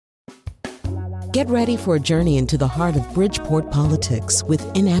Get ready for a journey into the heart of Bridgeport politics with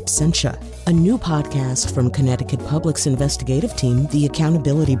In Absentia, a new podcast from Connecticut Public's investigative team, The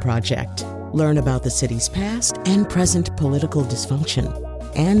Accountability Project. Learn about the city's past and present political dysfunction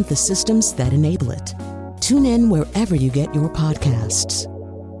and the systems that enable it. Tune in wherever you get your podcasts.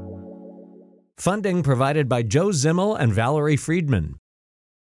 Funding provided by Joe Zimmel and Valerie Friedman.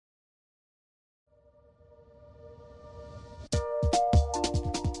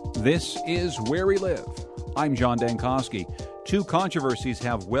 This is Where We Live. I'm John Dankosky. Two controversies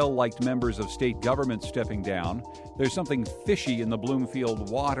have well-liked members of state government stepping down. There's something fishy in the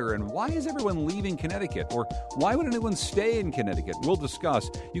Bloomfield water, and why is everyone leaving Connecticut? Or why would anyone stay in Connecticut? We'll discuss.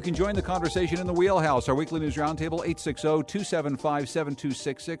 You can join the conversation in the Wheelhouse, our weekly news roundtable,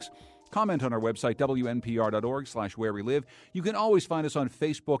 860-275-7266. Comment on our website, wnpr.org/where we live. You can always find us on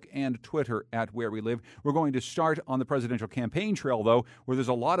Facebook and Twitter at Where We Live. We're going to start on the presidential campaign trail, though, where there's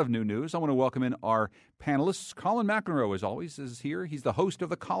a lot of new news. I want to welcome in our panelists. Colin McEnroe, as always, is here. He's the host of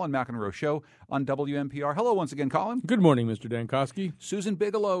the Colin McEnroe Show on WNPR. Hello once again, Colin. Good morning, Mr. Dankosky. Susan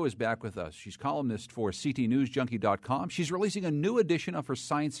Bigelow is back with us. She's columnist for ctnewsjunkie.com. She's releasing a new edition of her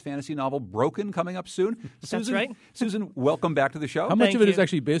science fantasy novel, Broken, coming up soon. That's right. Susan, welcome back to the show. How much of it is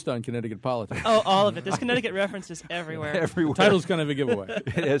actually based on Connecticut politics? Oh, all of it. There's Connecticut references everywhere. Everywhere. The title's kind of a giveaway.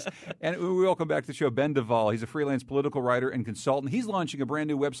 It is. And we welcome back to the show Ben Duvall. He's a freelance political writer and consultant. He's launching a brand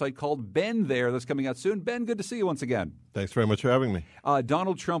new website called Ben There that's coming out soon. Ben, good to see you once again. Thanks very much for having me.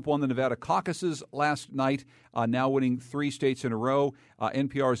 Donald Trump won the Nevada caucuses last night, now winning 3 states in a row.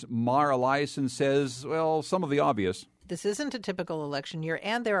 NPR's Mara Eliason says, well, some of the obvious. This isn't a typical election year,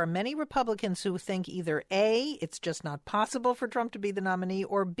 and there are many Republicans who think either A, it's just not possible for Trump to be the nominee,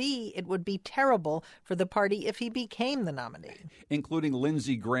 or B, it would be terrible for the party if he became the nominee. Including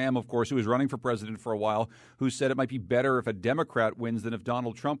Lindsey Graham, of course, who was running for president for a while, who said it might be better if a Democrat wins than if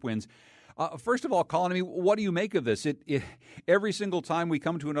Donald Trump wins. First of all, Colin, I mean, what do you make of this? Every single time we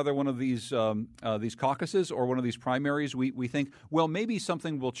come to another one of these caucuses or one of these primaries, we think, well, maybe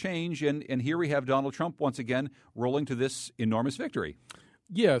something will change, and here we have Donald Trump once again rolling to this enormous victory.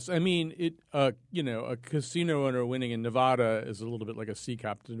 Yes, I mean, a casino owner winning in Nevada is a little bit like a sea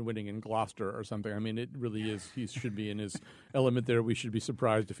captain winning in Gloucester or something. I mean, it really is. He should be in his element there. We should be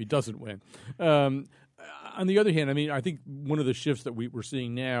surprised if he doesn't win. On the other hand, I mean, I think one of the shifts that we're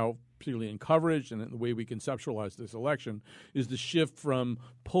seeing now, particularly in coverage and in the way we conceptualize this election, is the shift from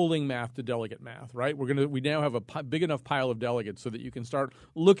polling math to delegate math, right? We now have a big enough pile of delegates so that you can start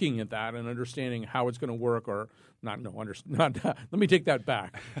looking at that and understanding how it's going to work, or let me take that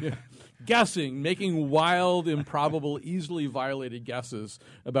back. Guessing, making wild, improbable, easily violated guesses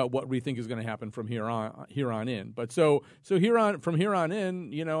about what we think is going to happen from here on in. But from here on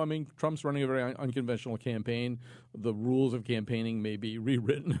in, I mean, Trump's running a very unconventional campaign. The rules of campaigning may be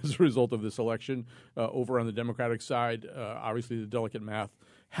rewritten as a result of this election. Over on the Democratic side, obviously the delegate math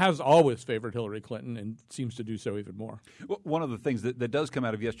has always favored Hillary Clinton and seems to do so even more. One of the things that does come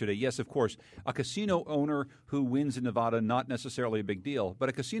out of yesterday, yes, of course, a casino owner who wins in Nevada, not necessarily a big deal, but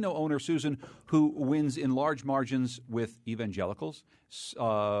a casino owner, Susan, who wins in large margins with evangelicals,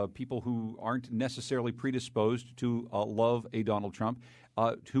 people who aren't necessarily predisposed to love a Donald Trump,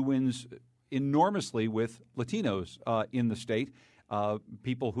 who wins enormously with Latinos in the state,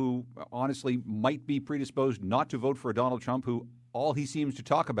 people who honestly might be predisposed not to vote for Donald Trump, who all he seems to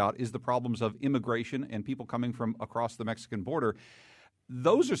talk about is the problems of immigration and people coming from across the Mexican border.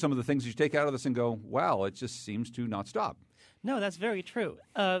 Those are some of the things you take out of this and go, wow, it just seems to not stop. No, that's very true.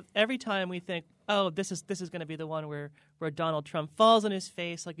 Every time we think, oh, this is going to be the one where Donald Trump falls on his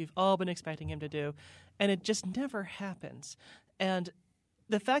face like we've all been expecting him to do, and it just never happens. And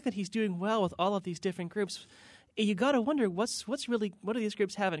the fact that he's doing well with all of these different groups, you got to wonder what do these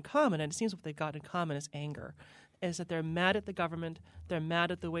groups have in common? And it seems what they've got in common is anger. Is that they're mad at the government, they're mad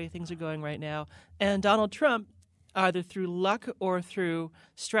at the way things are going right now, and Donald Trump, either through luck or through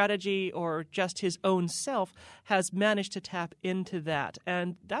strategy or just his own self, has managed to tap into that.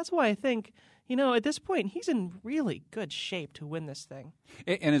 And that's why I think, at this point, he's in really good shape to win this thing.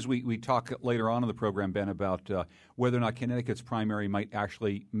 And as we talk later on in the program, Ben, about whether or not Connecticut's primary might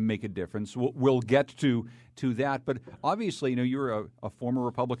actually make a difference, we'll get to that. But obviously, you're a former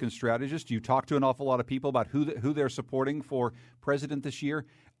Republican strategist. You talk to an awful lot of people about who they're supporting for president this year.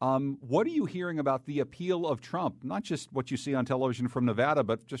 What are you hearing about the appeal of Trump? Not just what you see on television from Nevada,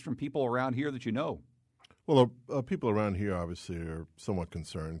 but just from people around here that you know. Well, people around here obviously are somewhat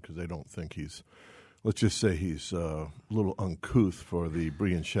concerned because they don't think let's just say he's a little uncouth for the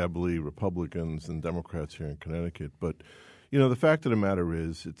brilliant Chablis Republicans and Democrats here in Connecticut. But, the fact of the matter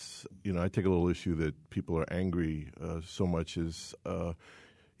is I take a little issue that people are angry so much as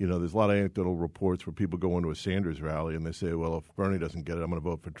there's a lot of anecdotal reports where people go into a Sanders rally and they say, well, if Bernie doesn't get it, I'm going to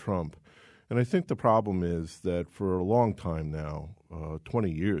vote for Trump. And I think the problem is that for a long time now,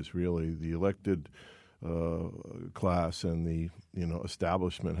 20 years really, the elected class and the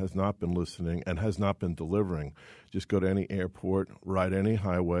establishment has not been listening and has not been delivering. Just go to any airport, ride any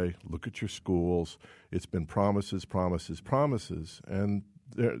highway, look at your schools. It's been promises, promises, promises, and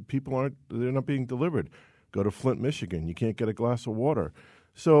they're not being delivered. Go to Flint, Michigan. You can't get a glass of water.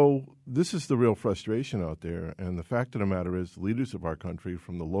 So this is the real frustration out there. And the fact of the matter is the leaders of our country,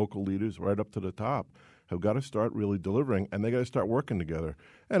 from the local leaders right up to the top, have got to start really delivering, and they got to start working together.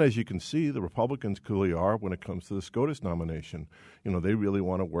 And as you can see, the Republicans clearly are when it comes to the SCOTUS nomination. They really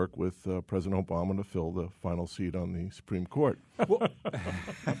want to work with President Obama to fill the final seat on the Supreme Court.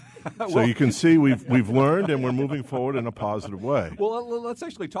 So you can see we've learned, and we're moving forward in a positive way. Well, let's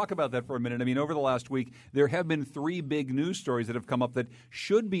actually talk about that for a minute. I mean, over the last week, there have been 3 big news stories that have come up that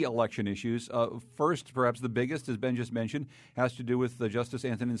should be election issues. First, perhaps the biggest, as Ben just mentioned, has to do with Justice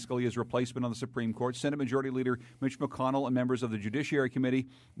Antonin Scalia's replacement on the Supreme Court. Senate Majority Leader Mitch McConnell and members of the Judiciary Committee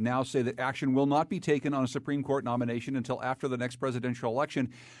now say that action will not be taken on a Supreme Court nomination until after the next presidential election.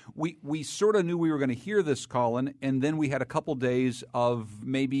 We sort of knew we were going to hear this, Colin, and then we had a couple days of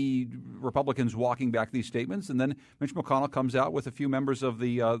maybe Republicans walking back these statements, and then Mitch McConnell comes out with a few members of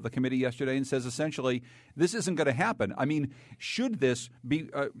the committee yesterday and says essentially this isn't going to happen. I mean, should this be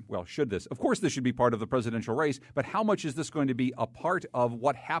should this? Of course this should be part of the presidential race, but how much is this going to be a part of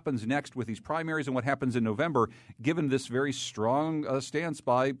what happens next with these primaries and what happens in November, given this very strong stance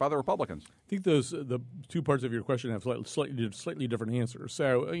by the Republicans? I think the 2 parts of your question have slightly different answers.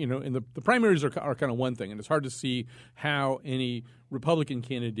 So, in the primaries are kind of one thing, and it's hard to see how any Republican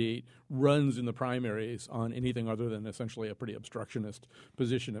candidate runs in the primaries on anything other than essentially a pretty obstructionist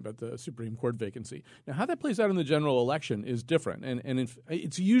position about the Supreme Court vacancy. Now, how that plays out in the general election is different, and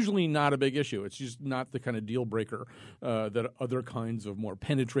it's usually not a big issue. It's just not the kind of deal breaker that other kinds of more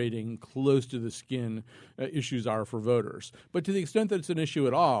penetrating, close to the skin issues are for voters. But to the extent that it's an issue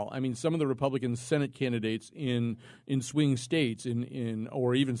at all, I mean, some of the Republican Senate candidates in swing states,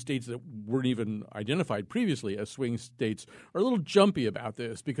 or even states that weren't even identified previously as swing states, are a little jumpy about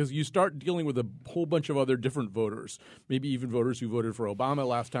this, because you start dealing with a whole bunch of other different voters, maybe even voters who voted for Obama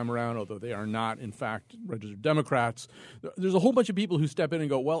last time around, although they are not, in fact, registered Democrats. There's a whole bunch of people who step in and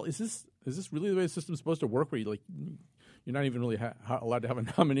go, well, is this really the way the system's supposed to work, where you're not even really allowed to have a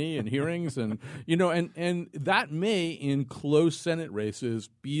nominee and hearings, and and that may, in close Senate races,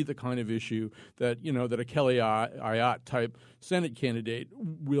 be the kind of issue that that a Kelly Ayotte type Senate candidate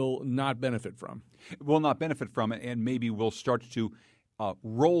will not benefit from. Will not benefit from it, and maybe will start to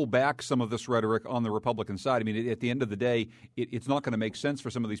roll back some of this rhetoric on the Republican side. I mean, at the end of the day, it's not going to make sense for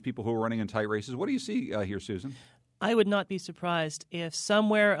some of these people who are running in tight races. What do you see here, Susan? I would not be surprised if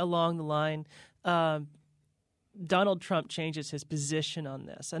somewhere along the line Donald Trump changes his position on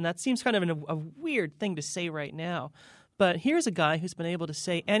this. And that seems kind of a weird thing to say right now. But here's a guy who's been able to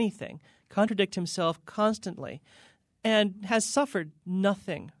say anything, contradict himself constantly, and has suffered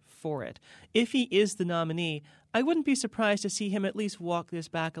nothing for it. If he is the nominee, I wouldn't be surprised to see him at least walk this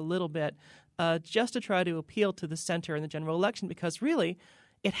back a little bit just to try to appeal to the center in the general election, because really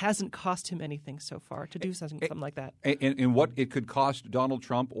it hasn't cost him anything so far to do something like that. And what it could cost Donald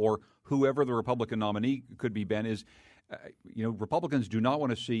Trump or whoever the Republican nominee could be, Ben, is Republicans do not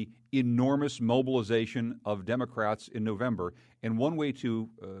want to see enormous mobilization of Democrats in November. And one way to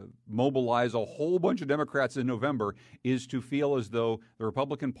mobilize a whole bunch of Democrats in November is to feel as though the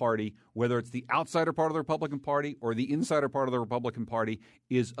Republican Party, whether it's the outsider part of the Republican Party or the insider part of the Republican Party,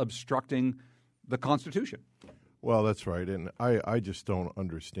 is obstructing the Constitution. Well, that's right. And I just don't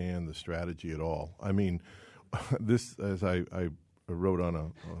understand the strategy at all. I mean, this, as I wrote on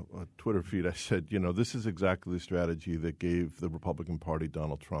a Twitter feed, I said, this is exactly the strategy that gave the Republican Party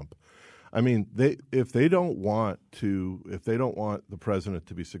Donald Trump. I mean, if they don't want the president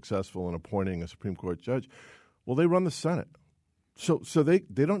to be successful in appointing a Supreme Court judge, well, they run the Senate. So they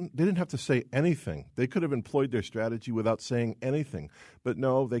didn't have to say anything. They could have employed their strategy without saying anything. But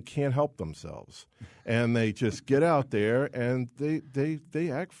no, they can't help themselves. And they just get out there and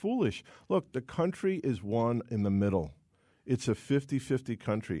they act foolish. Look, the country is one in the middle. It's a 50-50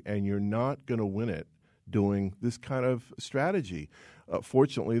 country, and you're not going to win it doing this kind of strategy.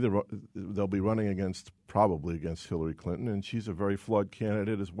 Fortunately, they'll be running probably against Hillary Clinton, and she's a very flawed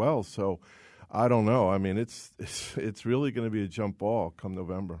candidate as well. So I don't know. I mean, it's really going to be a jump ball come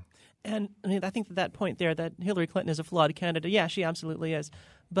November. And I mean, I think that point there that Hillary Clinton is a flawed candidate, yeah, she absolutely is.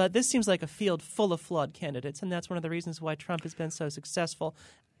 But this seems like a field full of flawed candidates, and that's one of the reasons why Trump has been so successful.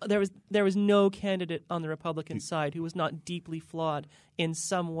 There was no candidate on the Republican side who was not deeply flawed in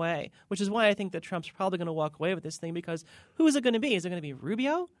some way, which is why I think that Trump's probably going to walk away with this thing, because who is it going to be? Is it going to be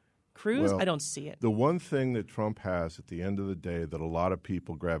Rubio? Cruz? Well, I don't see it. The one thing that Trump has at the end of the day that a lot of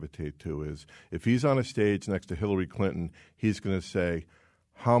people gravitate to is if he's on a stage next to Hillary Clinton, he's going to say,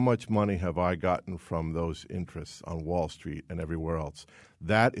 how much money have I gotten from those interests on Wall Street and everywhere else?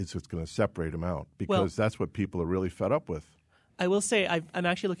 That is what's going to separate him out, because that's what people are really fed up with. I will say I'm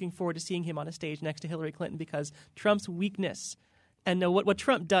actually looking forward to seeing him on a stage next to Hillary Clinton, because Trump's weakness, and what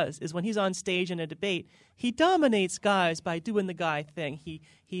Trump does is when he's on stage in a debate, he dominates guys by doing the guy thing.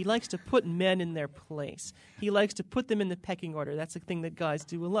 He likes to put men in their place. He likes to put them in the pecking order. That's a thing that guys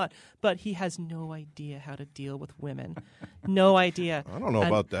do a lot. But he has no idea how to deal with women. No idea. I don't know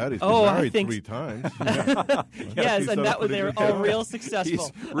about that. He's been married 3 times. Yes, and they were all real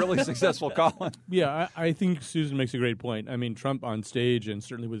successful. He's really successful, Colin. Yeah, I think Susan makes a great point. I mean, Trump on stage, and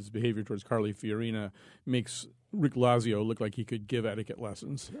certainly with his behavior towards Carly Fiorina, makes Rick Lazio look like he could give etiquette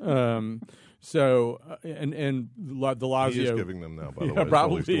lessons. And the Lazio, he is giving them now, by the way.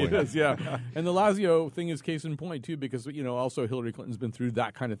 Probably is. Yeah, and the Lazio thing is case in point too, because also Hillary Clinton's been through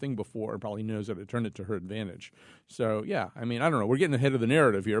that kind of thing before and probably knows how to turn it to her advantage. So yeah, I mean, I don't know. We're getting ahead of the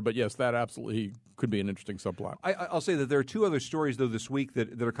narrative here, but yes, that absolutely could be an interesting subplot. I'll say that there are 2 other stories though this week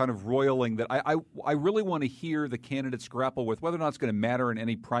that are kind of roiling that I really want to hear the candidates grapple with, whether or not it's going to matter in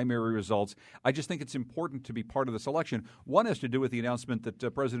any primary results. I just think it's important to be part of this election. One has to do with the announcement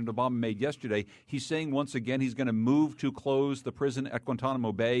that President Obama made yesterday. He's saying once again he's going to move to close the prison at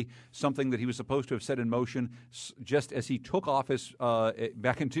Guantanamo Bay, something that he was supposed to have set in motion just as he took office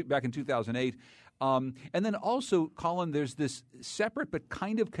back in 2008. And then also, Colin, there's this separate but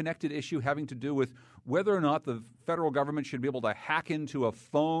kind of connected issue having to do with whether or not the federal government should be able to hack into a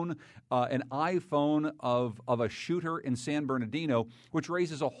phone, an iPhone of a shooter in San Bernardino, which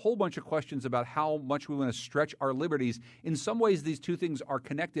raises a whole bunch of questions about how much we want to stretch our liberties. In some ways, these 2 things are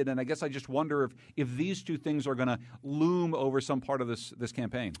connected, and I guess I just wonder if these 2 things are going to loom over some part of this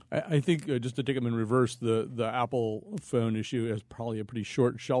campaign. I think just to take them in reverse, the Apple phone issue has probably a pretty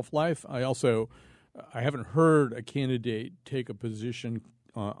short shelf life. I haven't heard a candidate take a position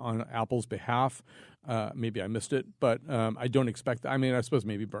on Apple's behalf. Maybe I missed it, but I don't expect that. I mean, I suppose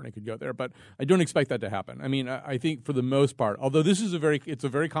maybe Bernie could go there, but I don't expect that to happen. I mean, I think for the most part, although this is it's a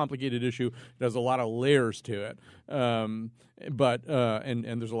very complicated issue, it has a lot of layers to it. But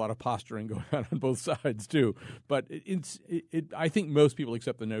there's a lot of posturing going on both sides too. But I think most people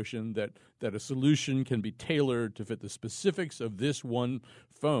accept the notion that a solution can be tailored to fit the specifics of this one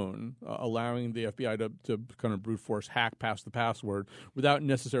phone, allowing the FBI to kind of brute force hack past the password without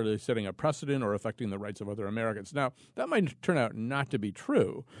necessarily setting a precedent or affecting the rights of other Americans. Now, that might turn out not to be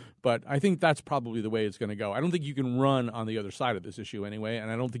true, but I think that's probably the way it's going to go. I don't think you can run on the other side of this issue anyway, and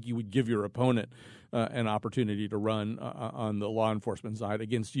I don't think you would give your opponent an opportunity to run on the law enforcement side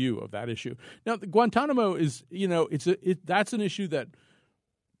against you of that issue. Now, the Guantanamo is, that's an issue that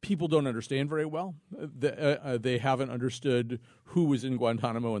people don't understand very well. They haven't understood who was in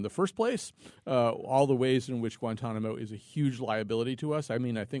Guantanamo in the first place, all the ways in which Guantanamo is a huge liability to us. I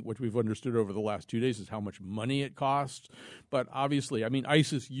mean, I think what we've understood over the last 2 days is how much money it costs. But obviously, I mean,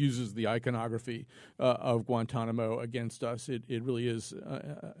 ISIS uses the iconography of Guantanamo against us. It really is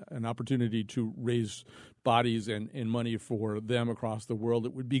an opportunity to raise bodies and money for them across the world.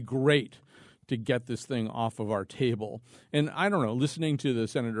 It would be great to get this thing off of our table. And I don't know, listening to the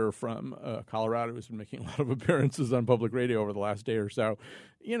senator from Colorado who's been making a lot of appearances on public radio over the last day or so,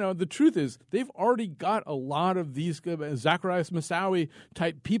 the truth is they've already got a lot of these Zacharias Moussaoui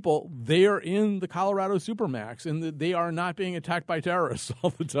type people there in the Colorado Supermax, and they are not being attacked by terrorists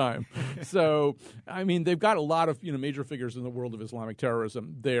all the time. So, I mean, they've got a lot of major figures in the world of Islamic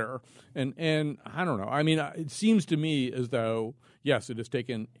terrorism there. And I don't know. I mean, it seems to me as though, yes, it has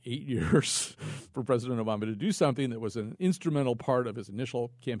taken 8 years for President Obama to do something that was an instrumental part of his initial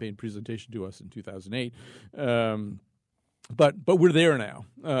campaign presentation to us in 2008. But we're there now,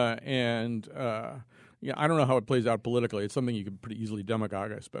 and I don't know how it plays out politically. It's something you could pretty easily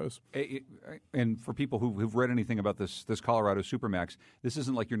demagogue, I suppose. And for people who've read anything about this Colorado Supermax, this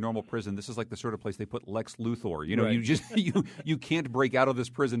isn't like your normal prison. This is like the sort of place they put Lex Luthor. Right. You just you can't break out of this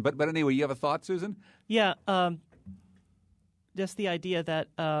prison. But anyway, you have a thought, Susan? Yeah, just the idea that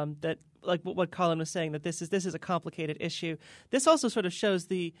that. Like what Colin was saying, that this is a complicated issue. This also sort of shows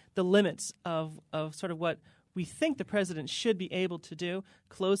the limits of sort of what we think the president should be able to do,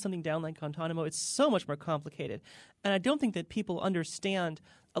 close something down like Guantanamo. It's so much more complicated. And I don't think that people understand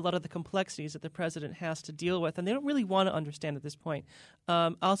a lot of the complexities that the president has to deal with, and they don't really want to understand at this point.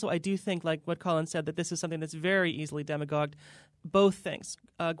 Also, I do think, like what Colin said, that this is something that's very easily demagogued. Both things,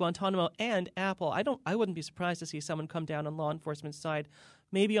 Guantanamo and Apple. I wouldn't be surprised to see someone come down on law enforcement's side,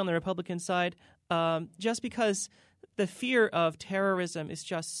 maybe on the Republican side, just because the fear of terrorism is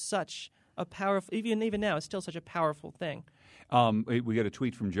just such a powerful, even now, it's still such a powerful thing. We got a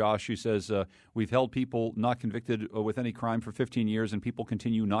tweet from Josh who says, we've held people not convicted with any crime for 15 years, and people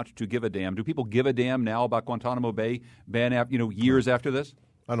continue not to give a damn. Do people give a damn now about Guantanamo Bay ban, years after this?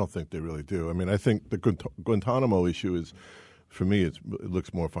 I don't think they really do. I mean, I think the Guantanamo issue is, for me, it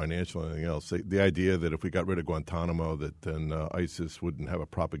looks more financial than anything else. The idea that if we got rid of Guantanamo, that then ISIS wouldn't have a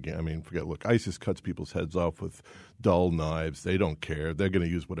propaganda. I mean, look, ISIS cuts people's heads off with dull knives. They don't care. They're going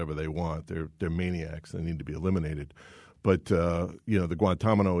to use whatever they want. They're maniacs. They need to be eliminated. But the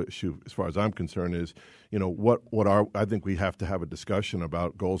Guantanamo issue, as far as I'm concerned, is I think we have to have a discussion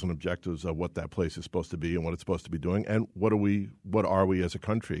about goals and objectives of what that place is supposed to be and what it's supposed to be doing, and what are we as a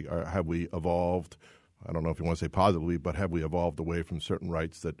country? Have we evolved? I don't know if you want to say positively, but have we evolved away from certain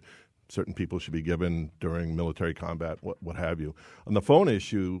rights that certain people should be given during military combat, what have you? On the phone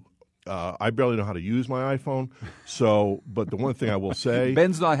issue, I barely know how to use my iPhone. But the one thing I will say,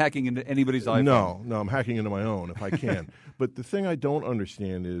 Ben's not hacking into anybody's iPhone. No, I'm hacking into my own if I can. But the thing I don't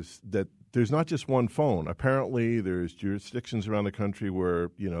understand is that there's not just one phone. Apparently, there's jurisdictions around the country where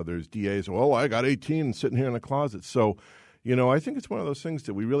there's DAs. Oh, I got 18 sitting here in a closet. So, I think it's one of those things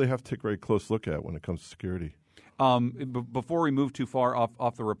that we really have to take a very close look at when it comes to security. Before we move too far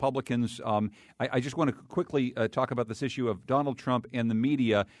off the Republicans, I just want to quickly talk about this issue of Donald Trump and the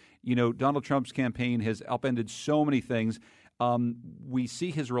media. Donald Trump's campaign has upended so many things. We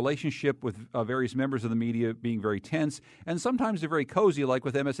see his relationship with various members of the media being very tense, and sometimes they're very cozy, like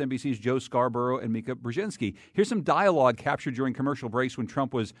with MSNBC's Joe Scarborough and Mika Brzezinski. Here's some dialogue captured during commercial breaks when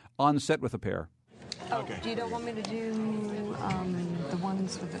Trump was on set with a pair. Okay. You don't want me to do the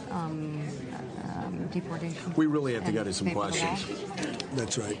ones with deportation? We really have to get to some questions.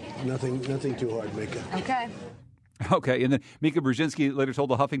 That's right. Nothing too hard, Mika. Okay. Okay, and then Mika Brzezinski later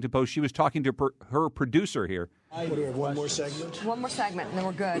told the Huffington Post she was talking to her producer here. What do we have, one more segment? One more segment, and then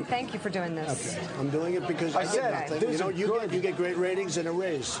we're good. Thank you for doing this. Okay. I'm doing it because I said, you get great ratings and a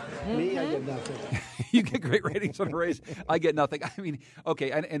raise. Mm-hmm. Me, I get nothing. You get great ratings on a raise. I get nothing. I mean,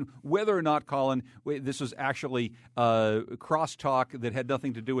 okay, and whether or not, Colin, this was actually crosstalk that had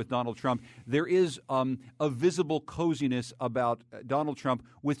nothing to do with Donald Trump, there is a visible coziness about Donald Trump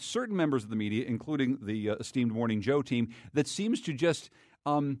with certain members of the media, including the esteemed Morning Joe team, that seems to just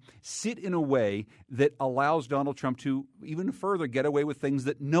sit in a way that allows Donald Trump to even further get away with things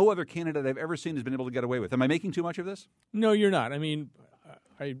that no other candidate I've ever seen has been able to get away with. Am I making too much of this? No, you're not. I mean,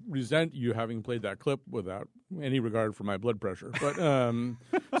 I resent you having played that clip without any regard for my blood pressure. But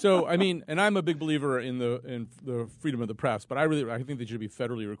so I mean, and I'm a big believer in the freedom of the press. But I think they should be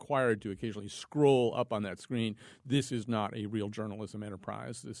federally required to occasionally scroll up on that screen. This is not a real journalism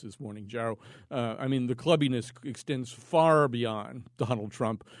enterprise. This is Morning Joe. I mean, the clubbiness extends far beyond Donald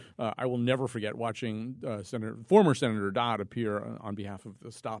Trump. I will never forget watching former Senator Dodd appear on behalf of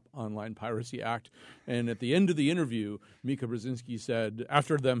the Stop Online Piracy Act. And at the end of the interview, Mika Brzezinski said,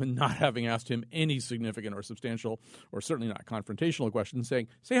 after them not having asked him any significant or substantial or certainly not confrontational questions, saying,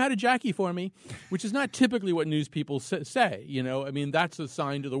 "Say hi to Jackie for me," which is not typically what news people say. I mean, that's a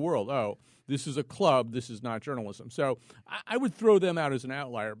sign to the world. Oh, this is a club. This is not journalism. So I would throw them out as an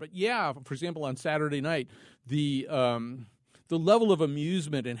outlier. But yeah, for example, on Saturday night, the level of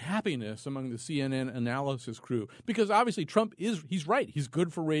amusement and happiness among the CNN analysis crew, because obviously Trump he's right. He's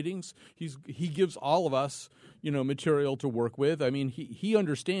good for ratings. He gives all of us, material to work with. I mean, he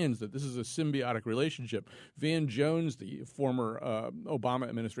understands that this is a symbiotic relationship. Van Jones, the former Obama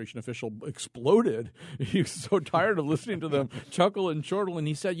administration official, exploded. He was so tired of listening to them chuckle and chortle, and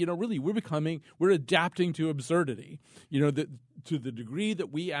he said, really, we're adapting to absurdity. To the degree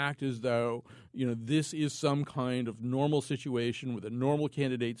that we act as though, this is some kind of normal situation with a normal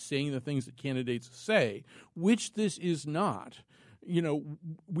candidate saying the things that candidates say, which this is not.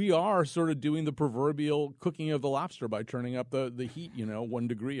 We are sort of doing the proverbial cooking of the lobster by turning up the heat, 1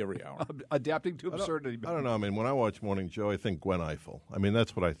 degree every hour. Adapting to absurdity. I don't know. I mean, when I watch Morning Joe, I think Gwen Ifill. I mean,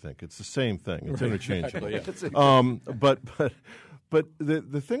 that's what I think. It's the same thing. It's interchangeable. Exactly, yeah. But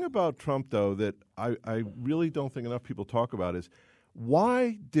the thing about Trump, though, that I really don't think enough people talk about is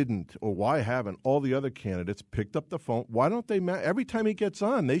why haven't all the other candidates picked up the phone? Why don't they? Every time he gets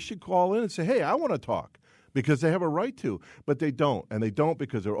on, they should call in and say, "Hey, I want to talk." because they have a right to, but they don't. And they don't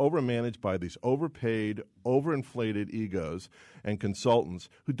because they're overmanaged by these overpaid, overinflated egos and consultants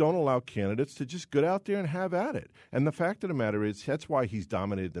who don't allow candidates to just get out there and have at it. And the fact of the matter is that's why he's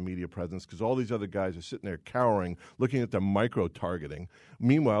dominated the media presence, because all these other guys are sitting there cowering, looking at the micro-targeting.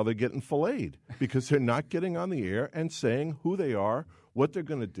 Meanwhile, they're getting filleted because they're not getting on the air and saying who they are, what they're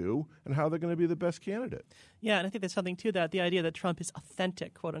going to do, and how they're going to be the best candidate. Yeah, and I think there's something to that, the idea that Trump is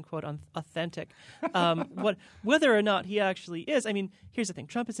authentic, quote-unquote, authentic. Whether or not he actually is, I mean, here's the thing.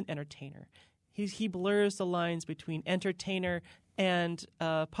 Trump is an entertainer. He blurs the lines between entertainer and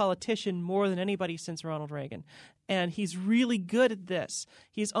politician more than anybody since Ronald Reagan. And he's really good at this.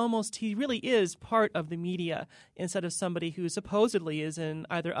 He really is part of the media instead of somebody who supposedly is in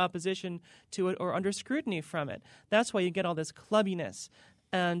either opposition to it or under scrutiny from it. That's why you get all this clubbiness.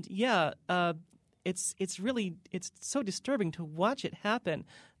 And it's so disturbing to watch it happen.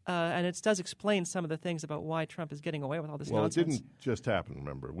 And it does explain some of the things about why Trump is getting away with all this nonsense. Well, it didn't just happen,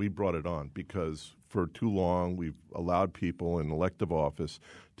 remember. We brought it on because for too long we've allowed people in elective office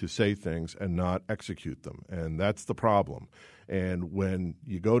to say things and not execute them. And that's the problem. And when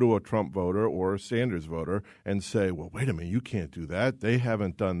you go to a Trump voter or a Sanders voter and say, well, wait a minute, you can't do that. They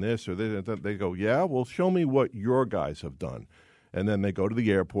haven't done this or they go, yeah, well, show me what your guys have done. And then they go to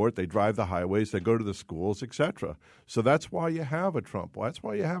the airport, they drive the highways, they go to the schools, etc. So that's why you have a Trump. That's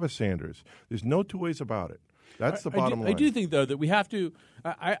why you have a Sanders. There's no two ways about it. That's the bottom line. I do think, though, that we have to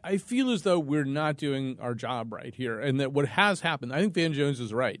I feel as though we're not doing our job right here, and that what has happened, I think Van Jones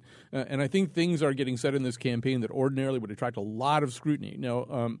is right. And I think things are getting said in this campaign that ordinarily would attract a lot of scrutiny.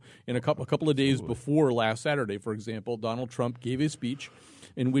 Now, in a couple of days before last Saturday, for example, Donald Trump gave a speech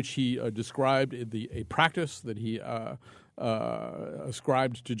in which he described a practice that he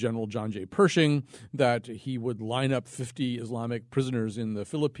ascribed to General John J. Pershing, that he would line up 50 Islamic prisoners in the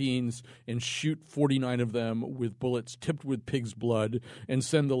Philippines and shoot 49 of them with bullets tipped with pig's blood and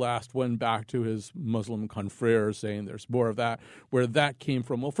send the last one back to his Muslim confreres, saying there's more of that. Where that came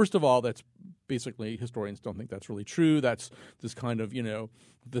from, well, first of all, that's basically historians don't think that's really true. That's this kind of,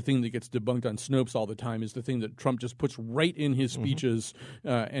 the thing that gets debunked on Snopes all the time is the thing that Trump just puts right in his speeches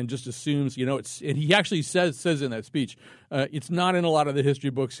and just assumes, and he actually says in that speech, it's not in a lot of the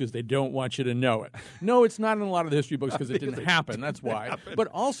history books because they don't want you to know it. No, it's not in a lot of the history books because it didn't happen. That's why. But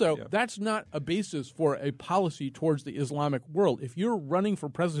also, that's not a basis for a policy towards the Islamic world. If you're running for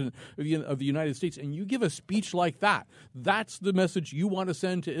president of the United States and you give a speech like that, that's the message you want to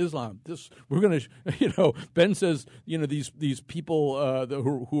send to Islam. We're going to, Ben says, these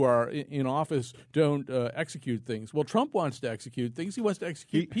people who are in office don't execute things. Well, Trump wants to execute things. He wants to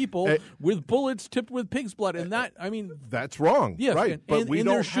execute people with bullets tipped with pig's blood, and that's wrong. Yes, right? But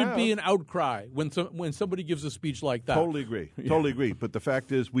there should be an outcry when somebody gives a speech like that. Totally agree. Yeah. Totally agree. But the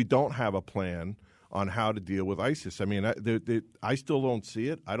fact is, we don't have a plan on how to deal with ISIS. I mean, I still don't see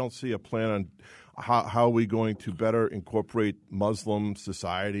it. I don't see a plan on how are we going to better incorporate Muslim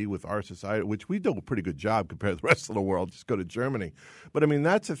society with our society, which we do a pretty good job compared to the rest of the world. Just go to Germany. But, I mean,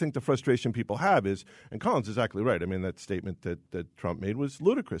 that's, I think, the frustration people have is, and Colin's exactly right. I mean, that statement that Trump made was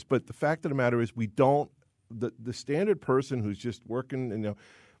ludicrous. But the fact of the matter is we don't – the standard person who's just working,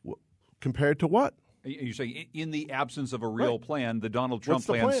 compared to what? You're saying in the absence of a real plan, the Donald Trump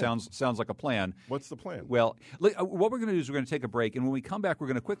plan sounds like a plan. What's the plan? Well, what we're going to do is we're going to take a break, and when we come back, we're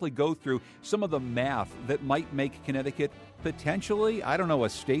going to quickly go through some of the math that might make Connecticut potentially, I don't know, a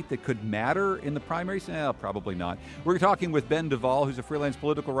state that could matter in the primaries? Probably not. We're talking with Ben Duvall, who's a freelance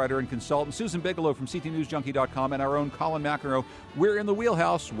political writer and consultant, Susan Bigelow from CTNewsJunkie.com, and our own Colin McEnroe. We're in the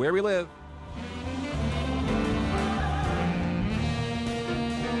Wheelhouse, where we live.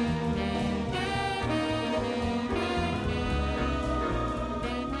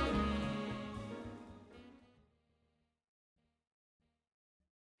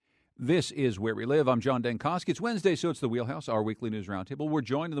 This is Where We Live. I'm John Dankoski. It's Wednesday, so it's the Wheelhouse, our weekly news roundtable. We're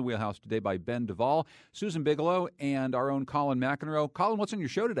joined in the Wheelhouse today by Ben Duvall, Susan Bigelow, and our own Colin McEnroe. Colin, what's on your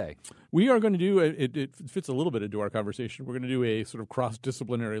show today? We are going to do, it fits a little bit into our conversation, we're going to do a sort of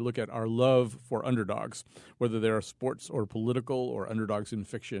cross-disciplinary look at our love for underdogs, whether they're sports or political or underdogs in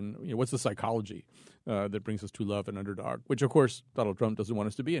fiction. What's the psychology that brings us to love an underdog, which, of course, Donald Trump doesn't want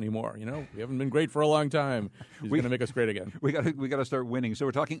us to be anymore. We haven't been great for a long time. He's going to make us great again. We got to start winning. So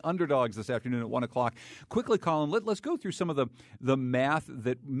we're talking underdogs this afternoon at 1 o'clock. Quickly, Colin, let's go through some of the math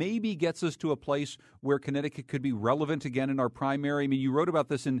that maybe gets us to a place where Connecticut could be relevant again in our primary. I mean, you wrote about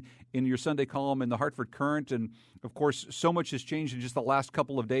this in your Sunday column in the Hartford Courant, and of course, so much has changed in just the last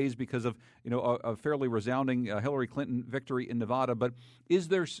couple of days because of a fairly resounding Hillary Clinton victory in Nevada. But is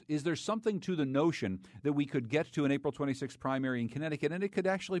there something to the notion that we could get to an April 26th primary in Connecticut, and it could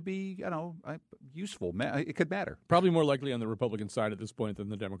actually be useful. It could matter. Probably more likely on the Republican side at this point than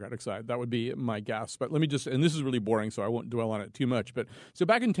the Democratic side. That would be my guess. But let me just, and this is really boring, so I won't dwell on it too much. But so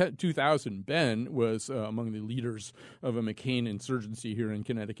back in 2000, Ben was among the leaders of a McCain insurgency here in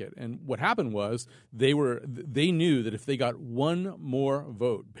Connecticut. And what happened was they knew that if they got one more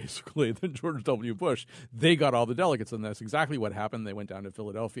vote, basically, than George W. Bush, they got all the delegates. And that's exactly what happened. They went down to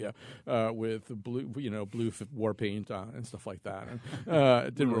Philadelphia with blue war paint and stuff like that. And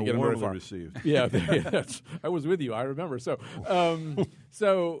it didn't really get them very far. Received. Yeah, I was with you. I remember. So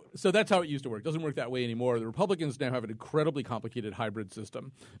that's how it used to work. It doesn't work that way anymore. The Republicans now have an incredibly complicated hybrid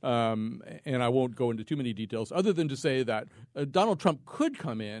system, and I won't go into too many details other than to say that Donald Trump could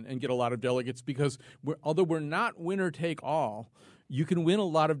come in and get a lot of delegates because although we're not winner take all, you can win a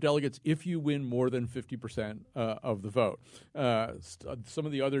lot of delegates if you win more than 50% of the vote. Some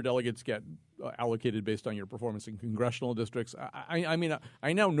of the other delegates get allocated based on your performance in congressional districts. I mean,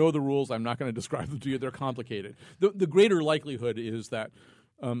 I now know the rules. I'm not going to describe them to you. They're complicated. The greater likelihood is that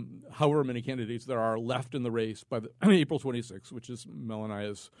however many candidates there are left in the race by April 26th, which is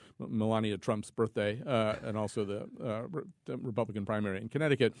Melania Trump's birthday, and also the Republican primary in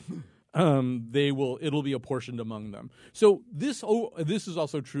Connecticut, it'll be apportioned among them. So this is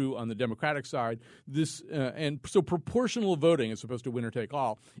also true on the Democratic side. And so proportional voting as opposed to winner take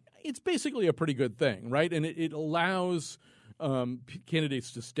all, it's basically a pretty good thing, right? And it allows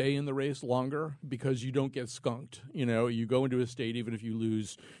candidates to stay in the race longer because you don't get skunked. You go into a state, even if you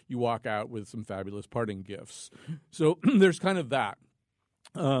lose, you walk out with some fabulous parting gifts. So there's kind of that.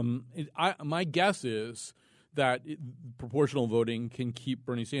 My guess is that proportional voting can keep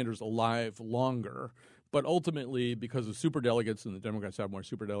Bernie Sanders alive longer. But ultimately, because of superdelegates, and the Democrats have more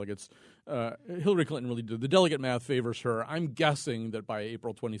superdelegates, Hillary Clinton really did. The delegate math favors her. I'm guessing that by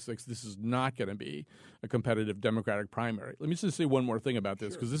April 26th, this is not going to be a competitive Democratic primary. Let me just say one more thing about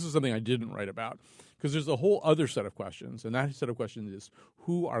this, because this is something I didn't write about. Because there's a whole other set of questions, and that set of questions is,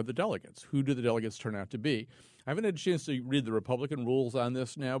 who are the delegates? Who do the delegates turn out to be? I haven't had a chance to read the Republican rules on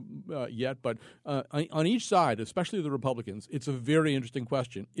this now yet, but on each side, especially the Republicans, it's a very interesting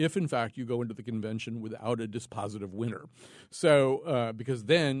question if, in fact, you go into the convention without a dispositive winner. So because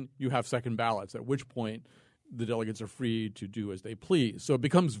then you have second ballots, at which point the delegates are free to do as they please. So it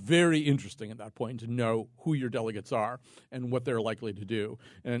becomes very interesting at that point to know who your delegates are and what they're likely to do.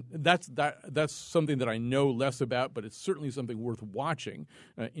 And that's something that I know less about, but it's certainly something worth watching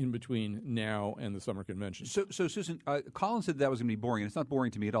in between now and the summer convention. So Susan, Colin said that was going to be boring, and it's not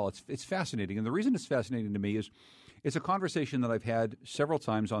boring to me at all. It's fascinating. And the reason it's fascinating to me is it's a conversation that I've had several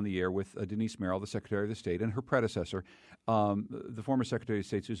times on the air with Denise Merrill, the Secretary of the State, and her predecessor, the former Secretary of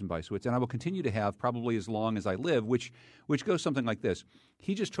State, Susan Bysiewicz, and I will continue to have probably as long as I live, which goes something like this.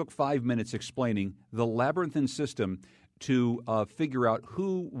 He just took 5 minutes explaining the labyrinthine system to figure out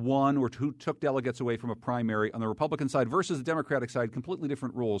who won or who took delegates away from a primary on the Republican side versus the Democratic side, completely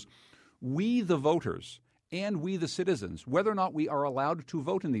different rules. We, the voters, and we, the citizens, whether or not we are allowed to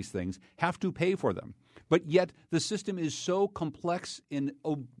vote in these things, have to pay for them. But yet the system is so complex and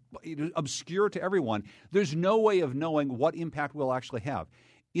obscure to everyone, there's no way of knowing what impact we'll actually have.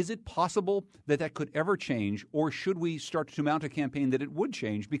 Is it possible that could ever change, or should we start to mount a campaign that it would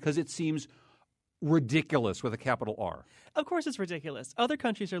change because it seems ridiculous with a capital R? Of course it's ridiculous. Other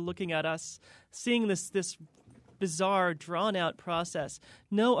countries are looking at us, seeing this bizarre, drawn-out process.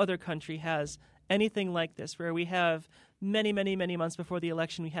 No other country has anything like this, where we have many, many, many months before the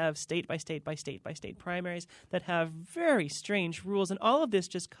election, we have state by state by state by state primaries that have very strange rules. And all of this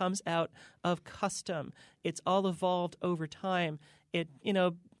just comes out of custom. It's all evolved over time.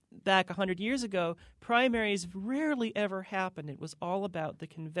 Back 100 years ago, primaries rarely ever happened. It was all about the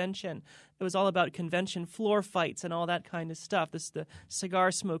convention. It was all about convention floor fights and all that kind of stuff. The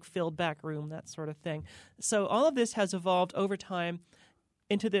cigar smoke-filled back room, that sort of thing. So all of this has evolved over time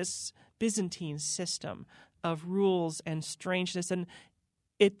into this Byzantine system of rules and strangeness. And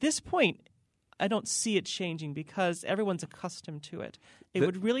at this point, I don't see it changing because everyone's accustomed to it. It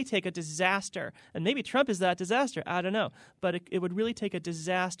would really take a disaster, and maybe Trump is that disaster, I don't know, but it would really take a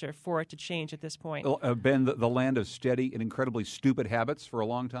disaster for it to change at this point. Ben, the land of steady and incredibly stupid habits for a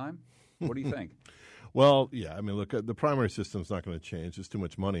long time? What do you think? Well, yeah, I mean, look, the primary system's not going to change. There's too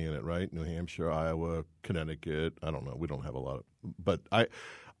much money in it, right? New Hampshire, Iowa, Connecticut, I don't know. We don't have a lot of – but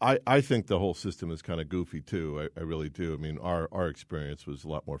I think the whole system is kind of goofy, too. I really do. I mean, our experience was a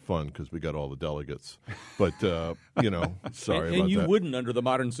lot more fun because we got all the delegates. But, sorry about that. And you wouldn't under the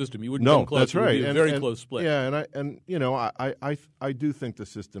modern system. You wouldn't come close. That's right. It would be a very close split. Yeah, I do think the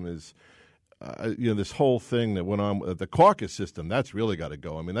system is this whole thing that went on, the caucus system, that's really got to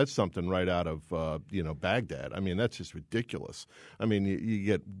go. I mean, that's something right out of, Baghdad. I mean, that's just ridiculous. I mean, you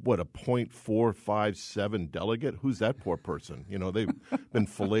get, a 0.457 delegate? Who's that poor person? They've been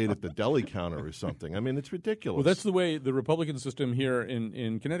filleted at the deli counter or something. I mean, it's ridiculous. Well, that's the way the Republican system here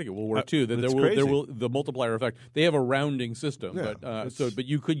in Connecticut will work, too. That there will the multiplier effect. They have a rounding system, but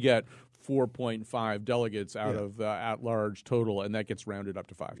you could get 4.5 delegates out of the at-large total, and that gets rounded up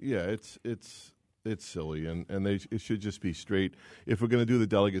to 5. Yeah, it's silly, and it should just be straight. If we're going to do the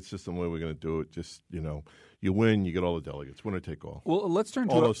delegate system, the way we're going to do it, just you win, you get all the delegates, winner take all. Well, let's turn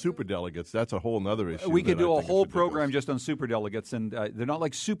to all those super delegates. That's a whole other issue. We could do a whole program just on super delegates, and they're not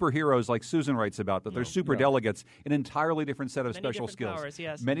like superheroes like Susan writes about, but they're super delegates, an entirely different set of special skills. Powers,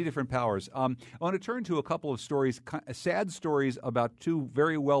 yes. Many different powers. I want to turn to a couple of stories, sad stories about two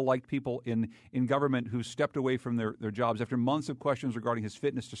very well-liked people in government who stepped away from their jobs after months of questions regarding his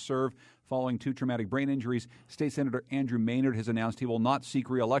fitness to serve following 2 traumatic brain injuries. State Senator Andrew Maynard has announced he will not seek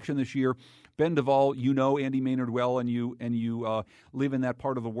re-election this year. Ben Duvall, Andy Maynard well, and you live in that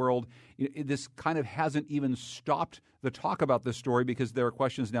part of the world. This kind of hasn't even stopped the talk about this story because there are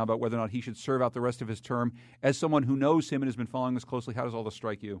questions now about whether or not he should serve out the rest of his term. As someone who knows him and has been following this closely, how does all this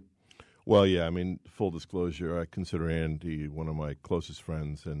strike you? Well, yeah, I mean, full disclosure, I consider Andy one of my closest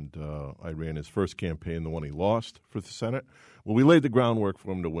friends, and I ran his first campaign, the one he lost for the Senate. Well, we laid the groundwork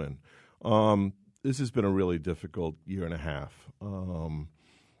for him to win. This has been a really difficult year and a half,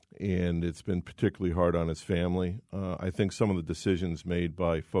 and it's been particularly hard on his family. I think some of the decisions made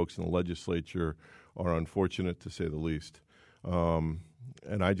by folks in the legislature are unfortunate, to say the least, and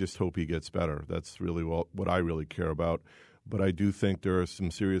I just hope he gets better. That's really what I really care about. But I do think there are some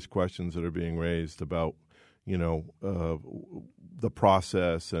serious questions that are being raised about, the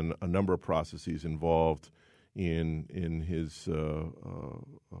process and a number of processes involved in his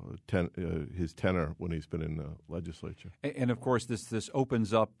tenure when he's been in the legislature. And of course, this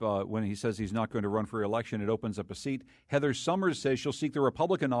opens up when he says he's not going to run for re-election. It opens up a seat. Heather Summers says she'll seek the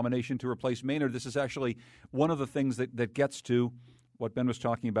Republican nomination to replace Maynard. This is actually one of the things that gets to what Ben was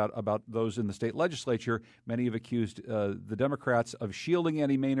talking about those in the state legislature. Many have accused the Democrats of shielding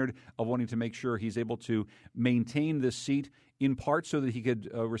Andy Maynard, of wanting to make sure he's able to maintain this seat, in part so that he could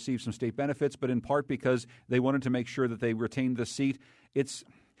receive some state benefits, but in part because they wanted to make sure that they retained the seat. It's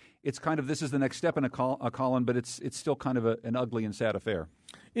kind of, this is the next step in a Colin, but it's still kind of an ugly and sad affair.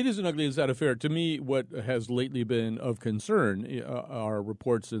 It is an ugly and sad affair. To me, what has lately been of concern are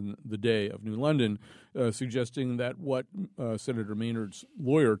reports in the Day of New London suggesting that what Senator Maynard's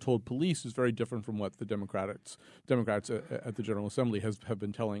lawyer told police is very different from what the Democrats at the General Assembly have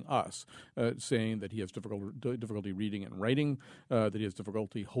been telling us, saying that he has difficulty reading and writing, that he has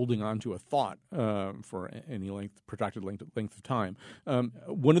difficulty holding on to a thought for any protracted length of time.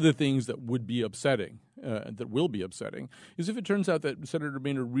 One of the things that would be upsetting, that will be upsetting, is if it turns out that Senator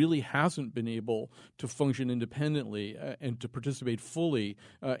Maynard really hasn't been able to function independently and to participate fully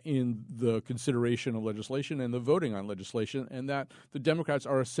in the consideration of legislation and the voting on legislation, and that the Democrats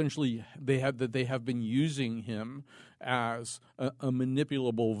are essentially they have been using him as a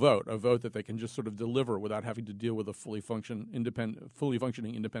manipulable vote, a vote that they can just sort of deliver without having to deal with a fully functioning,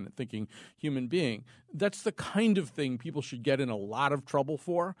 independent thinking human being. That's the kind of thing people should get in a lot of trouble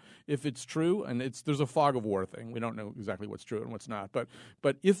for if it's true, and there's a fog of war thing. We don't know exactly what's true and what's not, but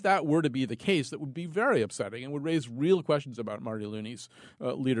if that were to be the case, that would be very upsetting and would raise real questions about Marty Looney's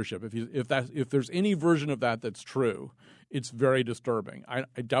leadership. If there's any version of that that's true, it's very disturbing. I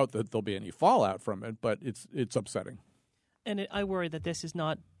doubt that there'll be any fallout from it, but it's upsetting. And I worry that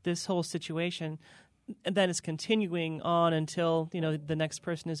this whole situation that is continuing on until the next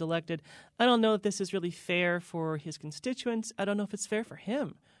person is elected. I don't know if this is really fair for his constituents. I don't know if it's fair for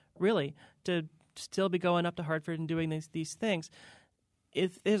him, really, to still be going up to Hartford and doing these things.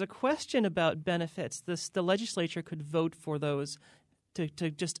 If there's a question about benefits, the legislature could vote for those to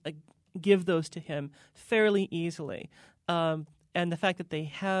just give those to him fairly easily. And the fact that they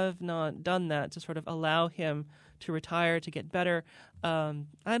have not done that to sort of allow him to retire, to get better, I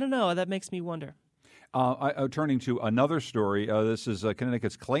don't know. That makes me wonder. Turning to another story, this is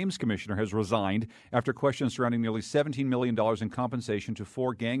Connecticut's Claims Commissioner has resigned after questions surrounding nearly $17 million in compensation to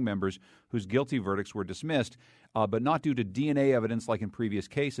 4 gang members whose guilty verdicts were dismissed, but not due to DNA evidence like in previous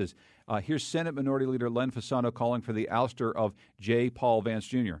cases. Here's Senate Minority Leader Len Fasano calling for the ouster of J. Paul Vance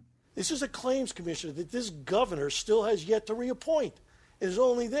Jr. This is a claims commissioner that this governor still has yet to reappoint. It is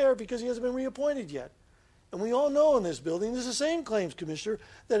only there because he hasn't been reappointed yet. And we all know in this building, there's the same claims commissioner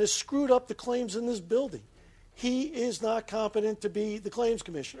that has screwed up the claims in this building. he is not competent to be the claims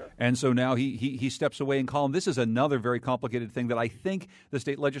commissioner. And so now he steps away. And Colin, this is another very complicated thing that I think the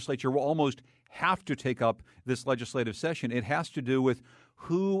state legislature will almost have to take up this legislative session. It has to do with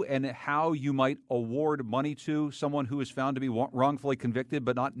who and how you might award money to someone who is found to be wrongfully convicted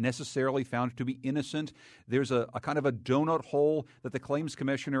but not necessarily found to be innocent. There's a kind of a donut hole that the claims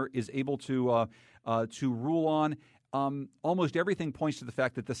commissioner is able to rule on. Almost everything points to the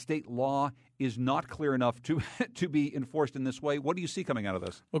fact that the state law is not clear enough to be enforced in this way. What do you see coming out of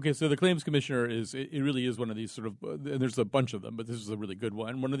this? Okay, so the claims commissioner it really is one of these sort of and there's a bunch of them, but this is a really good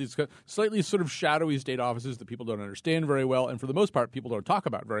one. One of these slightly sort of shadowy state offices that people don't understand very well, and for the most part, people don't talk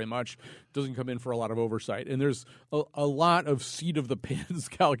about very much. Doesn't come in for a lot of oversight, and there's a lot of seat of the pants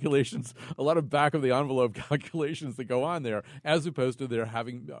calculations, a lot of back of the envelope calculations that go on there, as opposed to there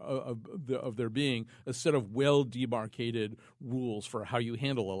having of there being a set of well demarcated rules for how you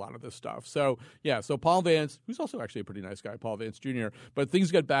handle a lot of this stuff. So Paul Vance, who's also actually a pretty nice guy, Paul Vance Jr., but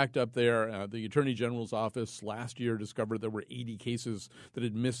things got backed up there. The Attorney General's office last year discovered there were 80 cases that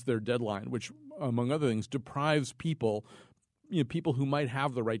had missed their deadline, which, among other things, deprives people who might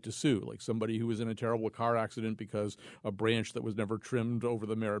have the right to sue, like somebody who was in a terrible car accident because a branch that was never trimmed over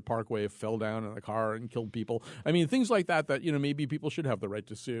the Merritt Parkway fell down in a car and killed people. I mean, things like that maybe people should have the right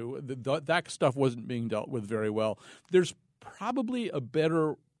to sue. That stuff wasn't being dealt with very well. There's probably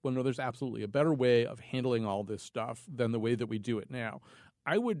there's absolutely a better way of handling all this stuff than the way that we do it now.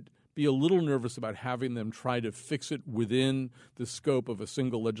 I would be a little nervous about having them try to fix it within the scope of a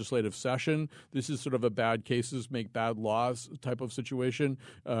single legislative session. This is sort of a bad cases make bad laws type of situation.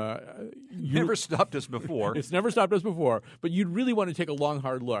 Never stopped us before. It's never stopped us before. But you'd really want to take a long,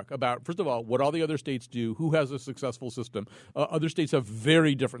 hard look about, first of all, what all the other states do, who has a successful system. Other states have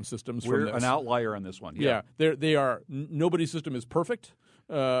very different systems from this. We're an outlier on this one. Yeah. They are. Nobody's system is perfect.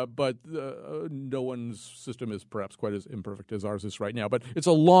 But no one's system is perhaps quite as imperfect as ours is right now. But it's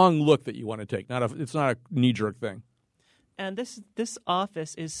a long look that you want to take. It's not a knee-jerk thing. And this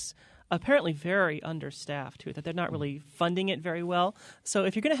office is apparently very understaffed too. That they're not really funding it very well. So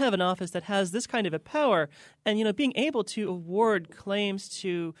if you're going to have an office that has this kind of a power, and being able to award claims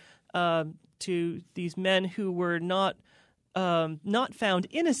to these men who were not found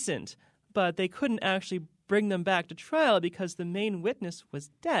innocent, but they couldn't actually bring them back to trial because the main witness was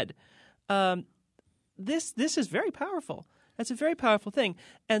dead. This is very powerful. That's a very powerful thing.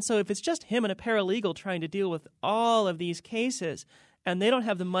 And so if it's just him and a paralegal trying to deal with all of these cases and they don't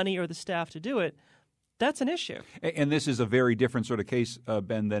have the money or the staff to do it, that's an issue. And this is a very different sort of case,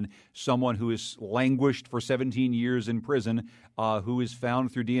 Ben, than someone who has languished for 17 years in prison, who is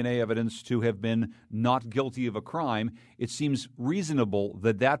found through DNA evidence to have been not guilty of a crime. It seems reasonable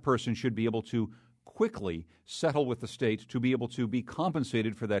that person should be able to quickly settle with the state to be able to be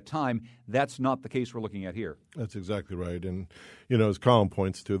compensated for that time. That's not the case we're looking at here. That's exactly right. And, as Colin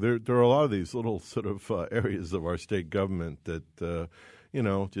points to, there are a lot of these little sort of areas of our state government that,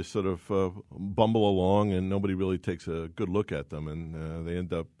 just sort of bumble along and nobody really takes a good look at them. And they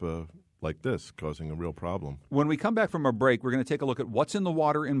end up like this, causing a real problem. When we come back from our break, we're going to take a look at what's in the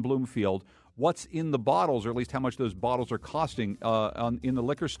water in Bloomfield, what's in the bottles, or at least how much those bottles are costing in the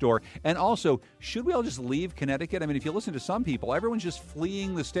liquor store. And also, should we all just leave Connecticut? I mean, if you listen to some people, everyone's just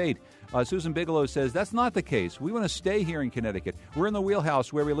fleeing the state. Susan Bigelow says that's not the case. We want to stay here in Connecticut. We're in the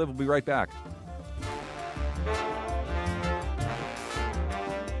Wheelhouse, where we live. We'll be right back.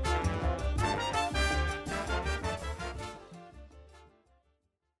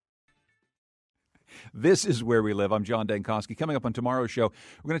 This is Where We Live. I'm John Dankosky. Coming up on tomorrow's show,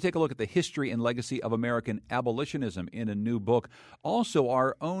 we're going to take a look at the history and legacy of American abolitionism in a new book. Also,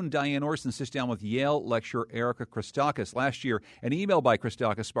 our own Diane Orson sits down with Yale lecturer Erica Christakis. Last year, an email by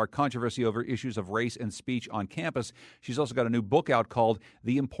Christakis sparked controversy over issues of race and speech on campus. She's also got a new book out called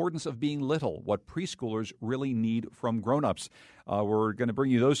The Importance of Being Little, What Preschoolers Really Need from Grown-Ups. We're going to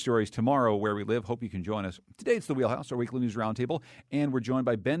bring you those stories tomorrow where we live. Hope you can join us. Today it's the Wheelhouse, our weekly news roundtable, and we're joined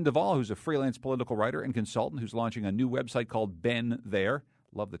by Ben Duvall, who's a freelance political writer and consultant who's launching a new website called Ben There.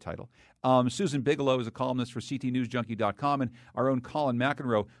 Love the title. Susan Bigelow is a columnist for CTNewsJunkie.com, and our own Colin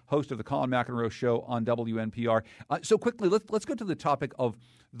McEnroe, host of the Colin McEnroe Show on WNPR. So quickly, let's go to the topic of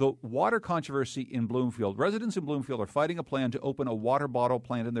the water controversy in Bloomfield. Residents in Bloomfield are fighting a plan to open a water bottle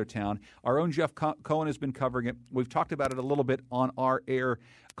plant in their town. Our own Jeff Cohen has been covering it. We've talked about it a little bit on our air,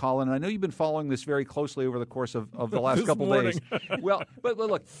 Colin, and I know you've been following this very closely over the course of the last couple days. Well, but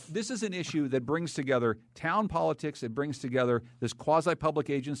look, this is an issue that brings together town politics. It brings together this quasi-public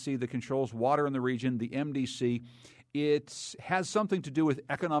agency that controls water in the region, the MDC. It has something to do with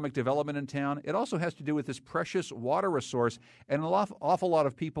economic development in town. It also has to do with this precious water resource, and an awful lot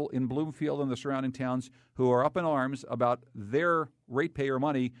of people in Bloomfield and the surrounding towns who are up in arms about their ratepayer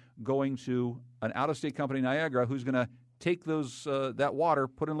money going to an out-of-state company, Niagara, who's going to take that water,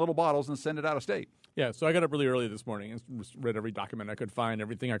 put in little bottles, and send it out of state. Yeah, so I got up really early this morning and read every document I could find,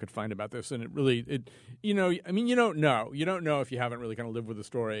 everything I could find about this, and you don't know if you haven't really kind of lived with the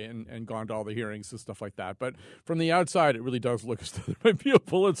story and gone to all the hearings and stuff like that. But from the outside, it really does look as though there might be a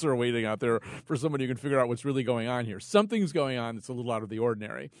Pulitzer waiting out there for somebody who can figure out what's really going on here. Something's going on that's a little out of the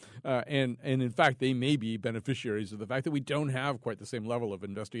ordinary, and in fact, they may be beneficiaries of the fact that we don't have quite the same level of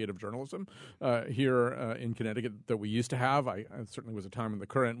investigative journalism here in Connecticut that we used to have. I certainly was a time when the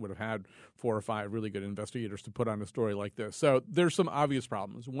Current would have had 4 or 5 really good investigators to put on a story like this. So there's some obvious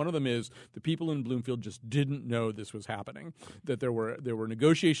problems. One of them is the people in Bloomfield just didn't know this was happening, that there were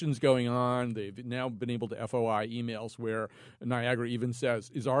negotiations going on. They've now been able to FOI emails where Niagara even says,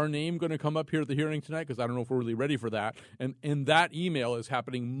 is our name going to come up here at the hearing tonight? Because I don't know if we're really ready for that. And that email is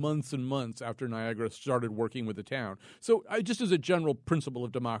happening months and months after Niagara started working with the town. So just as a general principle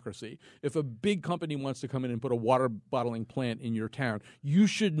of democracy, if a big company wants to come in and put a water bottling plant in your town, you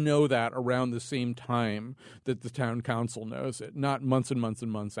should know that around the same time that the town council knows it, not months and months and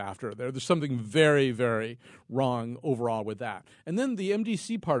months after. There's something very, very wrong overall with that. And then the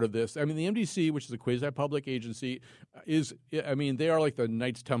MDC part of this, the MDC, which is a quasi-public agency, they are like the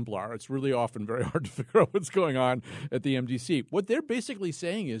Knights Templar. It's really often very hard to figure out what's going on at the MDC. What they're basically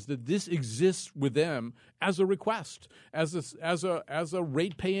saying is that this exists with them as a request, as a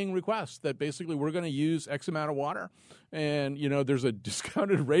rate-paying request, that basically we're going to use X amount of water, and there's a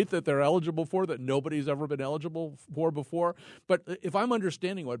discounted rate that they're eligible for that nobody's ever been eligible for before. But if I'm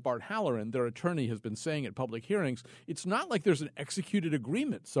understanding what Bart Halloran, their attorney, has been saying at public hearings, it's not like there's an executed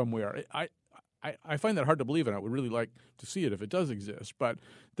agreement somewhere. I find that hard to believe, and I would really like to see it if it does exist. But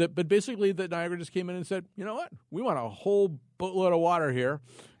basically, that Niagara just came in and said, you know what, we want a whole boatload of water here,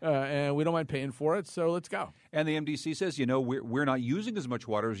 and we don't mind paying for it, so let's go. And the MDC says, we're not using as much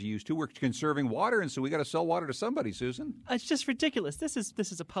water as you used to. We're conserving water, and so we got to sell water to somebody, Susan. It's just ridiculous. This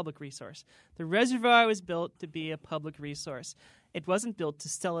is a public resource. The reservoir was built to be a public resource. It wasn't built to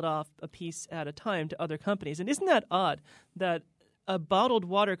sell it off a piece at a time to other companies. And isn't that odd that a bottled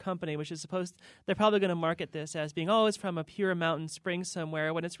water company, which is they're probably going to market this as being, it's from a pure mountain spring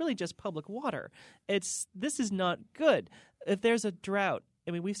somewhere, when it's really just public water. This is not good. If there's a drought,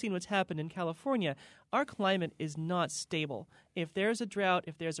 we've seen what's happened in California. Our climate is not stable. If there's a drought,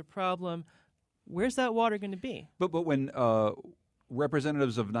 if there's a problem, where's that water going to be? But when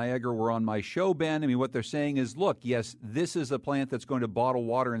representatives of Niagara were on my show, Ben, what they're saying is, look, yes, this is a plant that's going to bottle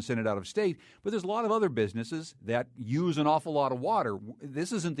water and send it out of state, but there's a lot of other businesses that use an awful lot of water.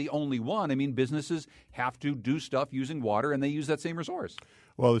 This isn't the only one. Businesses have to do stuff using water, and they use that same resource.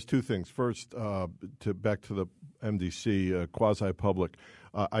 Well, there's 2 things. First, back to the MDC, quasi-public.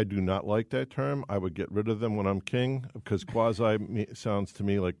 I do not like that term. I would get rid of them when I'm king, because quasi sounds to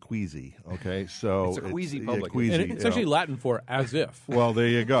me like queasy. Okay, so it's a queasy public. Yeah, queasy, and it's actually Latin for as if. Well, there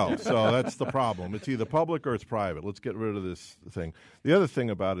you go. So that's the problem. It's either public or it's private. Let's get rid of this thing. The other thing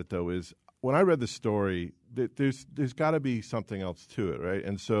about it, though, is when I read the story, there's got to be something else to it, right?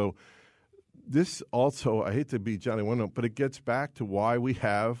 And so this also, I hate to be Johnny One-Note, but it gets back to why we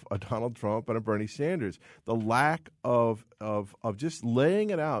have a Donald Trump and a Bernie Sanders. The lack of just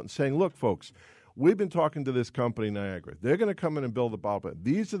laying it out and saying, look, folks, we've been talking to this company, Niagara. They're going to come in and build a bottle plant.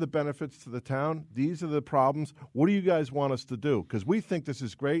 These are the benefits to the town. These are the problems. What do you guys want us to do? Because we think this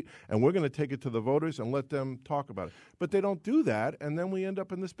is great, and we're going to take it to the voters and let them talk about it. But they don't do that, and then we end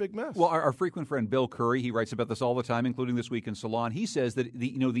up in this big mess. Well, our frequent friend Bill Curry, he writes about this all the time, including this week in Salon. He says that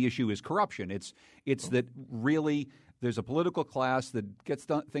the issue is corruption. It's that really there's a political class that gets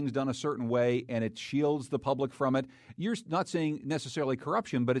things done a certain way, and it shields the public from it. You're not saying necessarily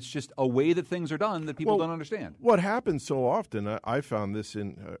corruption, but it's just a way that things are done that people don't understand. What happens so often, I found this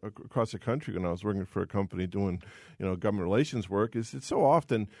in across the country when I was working for a company doing government relations work, is that so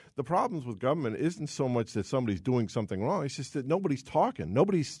often the problems with government isn't so much that somebody's doing something wrong. It's just that nobody's talking.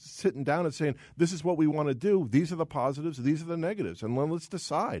 Nobody's sitting down and saying, this is what we want to do. These are the positives. These are the negatives. And let's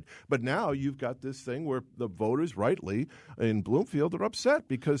decide. But now you've got this thing where the voters rightly in Bloomfield are upset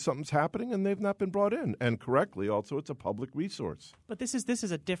because something's happening and they've not been brought in. And correctly, also, it's a public resource. But this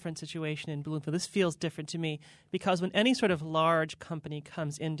is a different situation in Bloomfield. This feels different to me because when any sort of large company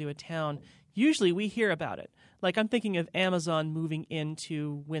comes into a town, usually we hear about it. Like I'm thinking of Amazon moving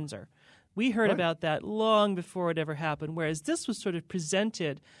into Windsor. We heard about that long before it ever happened, whereas this was sort of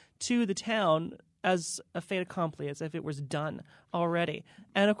presented to the town as a fait accompli, as if it was done. already.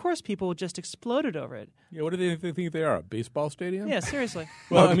 And, of course, people just exploded over it. Yeah, what do they think they are, a baseball stadium? Yeah, seriously.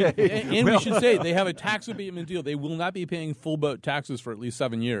 Well, I mean, and we should say they have a tax abatement deal. They will not be paying full boat taxes for at least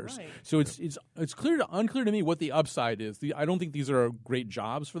 7 years. Right. So it's unclear to me what the upside is. I don't think these are great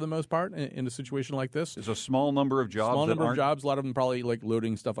jobs for the most part in a situation like this. There's a small number of jobs. A lot of them probably like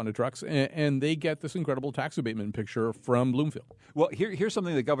loading stuff onto trucks, and they get this incredible tax abatement picture from Bloomfield. Well, here's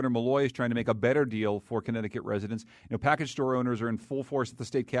something that Governor Malloy is trying to make a better deal for Connecticut residents. Package store owners are in full force at the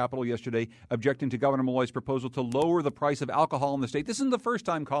state capitol yesterday, objecting to Governor Malloy's proposal to lower the price of alcohol in the state. This isn't the first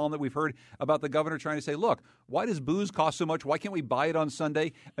time, Colin, that we've heard about the governor trying to say, look, why does booze cost so much? Why can't we buy it on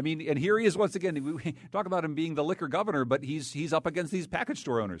Sunday? I mean, and here he is once again. We talk about him being the liquor governor, but he's up against these package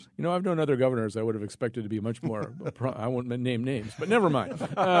store owners. I've known other governors I would have expected to be much more, I won't name names, but never mind.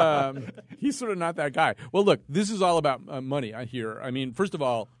 He's sort of not that guy. Well, look, this is all about money, I hear. I mean, first of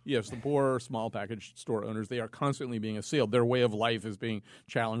all, yes, the poor, small package store owners, they are constantly being assailed. Their way of life is being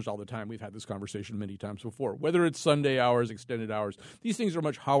challenged all the time. We've had this conversation many times before. Whether it's Sunday hours, extended hours, these things are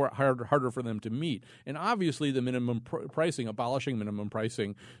much harder for them to meet. And obviously the minimum pricing, abolishing minimum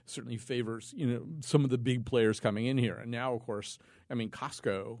pricing, certainly favors some of the big players coming in here. And now, of course, I mean,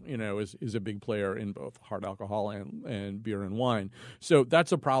 Costco, is a big player in both hard alcohol and beer and wine. So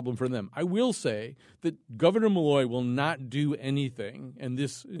that's a problem for them. I will say that Governor Malloy will not do anything, and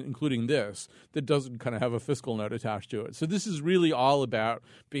this, including this, that doesn't kind of have a fiscal note attached to it. So this is really all about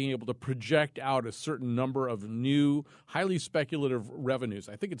being able to project out a certain number of new, highly speculative revenues.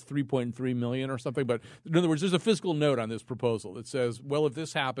 I think it's $3.3 million or something. But in other words, there's a fiscal note on this proposal that says, well, if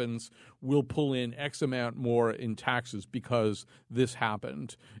this happens, we'll pull in X amount more in taxes because this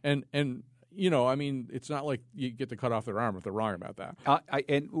happened. And I mean, it's not like you get to cut off their arm if they're wrong about that.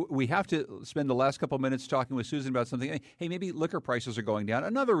 And we have to spend the last couple of minutes talking with Susan about something. Hey, maybe liquor prices are going down.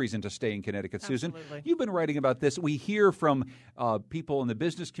 Another reason to stay in Connecticut, Susan. Absolutely. You've been writing about this. We hear from people in the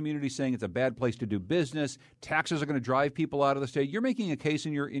business community saying it's a bad place to do business. Taxes are going to drive people out of the state. You're making a case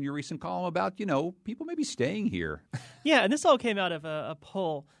in your recent column about, people maybe staying here. Yeah, and this all came out of a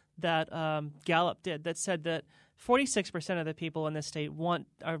poll that Gallup did that said that 46% of the people in this state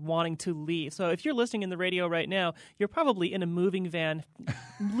are wanting to leave. So if you're listening in the radio right now, you're probably in a moving van,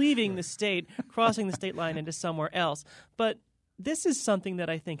 leaving the state, crossing the state line into somewhere else. But this is something that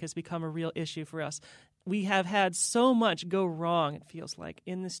I think has become a real issue for us. We have had so much go wrong, it feels like,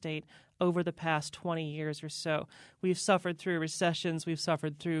 in the state over the past 20 years or so. We've suffered through recessions. We've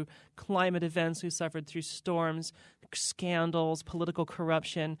suffered through climate events. We've suffered through storms, scandals, political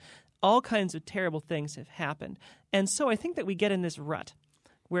corruption. All kinds of terrible things have happened. And so I think that we get in this rut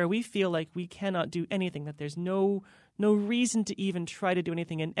where we feel like we cannot do anything, that there's no reason to even try to do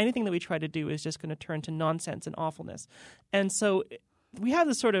anything. And anything that we try to do is just going to turn to nonsense and awfulness. And so we have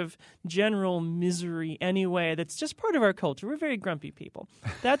this sort of general misery anyway that's just part of our culture. We're very grumpy people.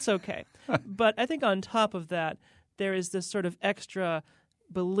 That's okay. But I think on top of that, there is this sort of extra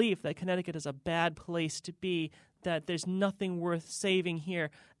belief that Connecticut is a bad place to be, that there's nothing worth saving here.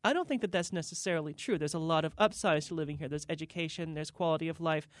 I don't think that that's necessarily true. There's a lot of upsides to living here. There's education, there's quality of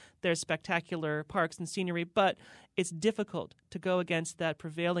life, there's spectacular parks and scenery, but it's difficult to go against that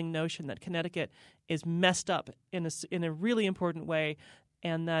prevailing notion that Connecticut is messed up in a really important way,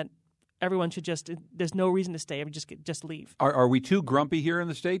 and that everyone should there's no reason to stay. Just leave. Are we too grumpy here in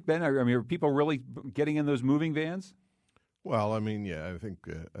the state, Ben? I mean, are people really getting in those moving vans? Well, I mean, yeah, I think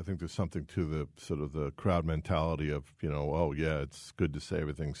there's something to the sort of the crowd mentality of, oh yeah, it's good to say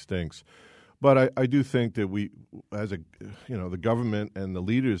everything stinks, but I do think that we, as the government and the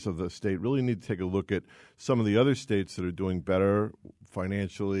leaders of the state, really need to take a look at some of the other states that are doing better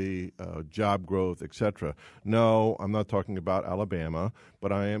financially, job growth, etc. No, I'm not talking about Alabama,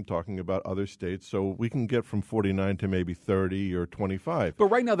 but I am talking about other states. So we can get from 49 to maybe 30 or 25. But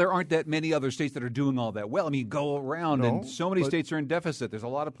right now there aren't that many other states that are doing all that well. I mean, go around, and so many states are in deficit. There's a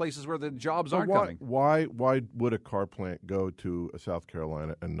lot of places where the jobs aren't coming. Why would a car plant go to South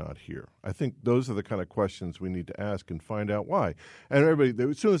Carolina and not here? I think those are the kind of questions we need to ask and find out why. And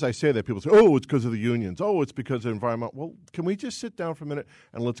everybody, as soon as I say that, people say, oh, it's because of the unions. Oh, it's because of the environment. Well, can we just sit down for a minute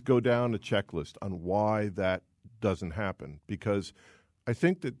and let's go down a checklist on why that doesn't happen? Because I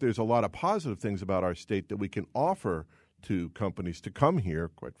think that there's a lot of positive things about our state that we can offer to companies to come here.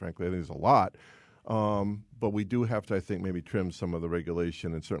 Quite frankly, I think there's a lot. But we do have to, I think, maybe trim some of the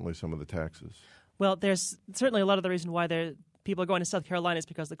regulation and certainly some of the taxes. Well, there's certainly a lot of the reason why people are going to South Carolina is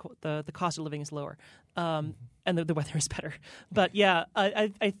because the cost of living is lower, and the weather is better. But yeah,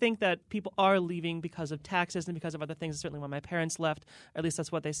 I think that people are leaving because of taxes and because of other things. Certainly, when my parents left, or at least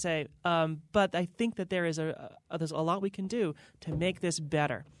that's what they say. But I think that there's a lot we can do to make this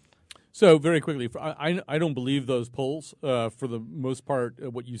better. So very quickly, I don't believe those polls. For the most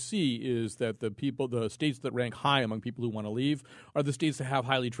part, what you see is that the states that rank high among people who want to leave are the states that have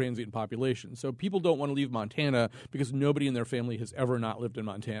highly transient populations. So people don't want to leave Montana because nobody in their family has ever not lived in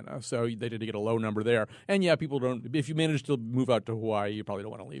Montana. So they did get a low number there. And yeah, people don't. If you manage to move out to Hawaii, you probably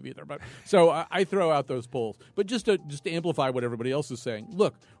don't want to leave either. But so I throw out those polls. But just to amplify what everybody else is saying,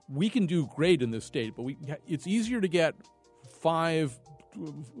 look, we can do great in this state, but it's easier to get 5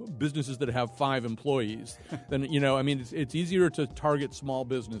 businesses that have 5 employees then it's easier to target small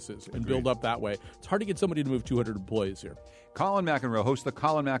businesses and build up that way. It's hard to get somebody to move 200 employees here. Colin McEnroe hosts the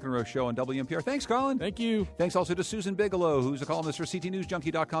Colin McEnroe Show on WNPR. Thanks, Colin. Thank you. Thanks also to Susan Bigelow, who's a columnist for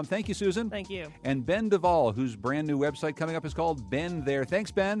CTNewsJunkie.com. Thank you, Susan. Thank you. And Ben Duvall, whose brand new website coming up is called Ben There.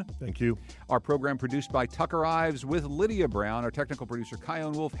 Thanks, Ben. Thank you. Our program produced by Tucker Ives with Lydia Brown, our technical producer,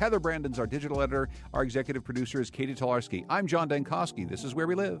 Kyone Wolf. Heather Brandon's our digital editor. Our executive producer is Katie Tolarski. I'm John Dankosky. This is Where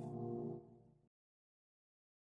We Live.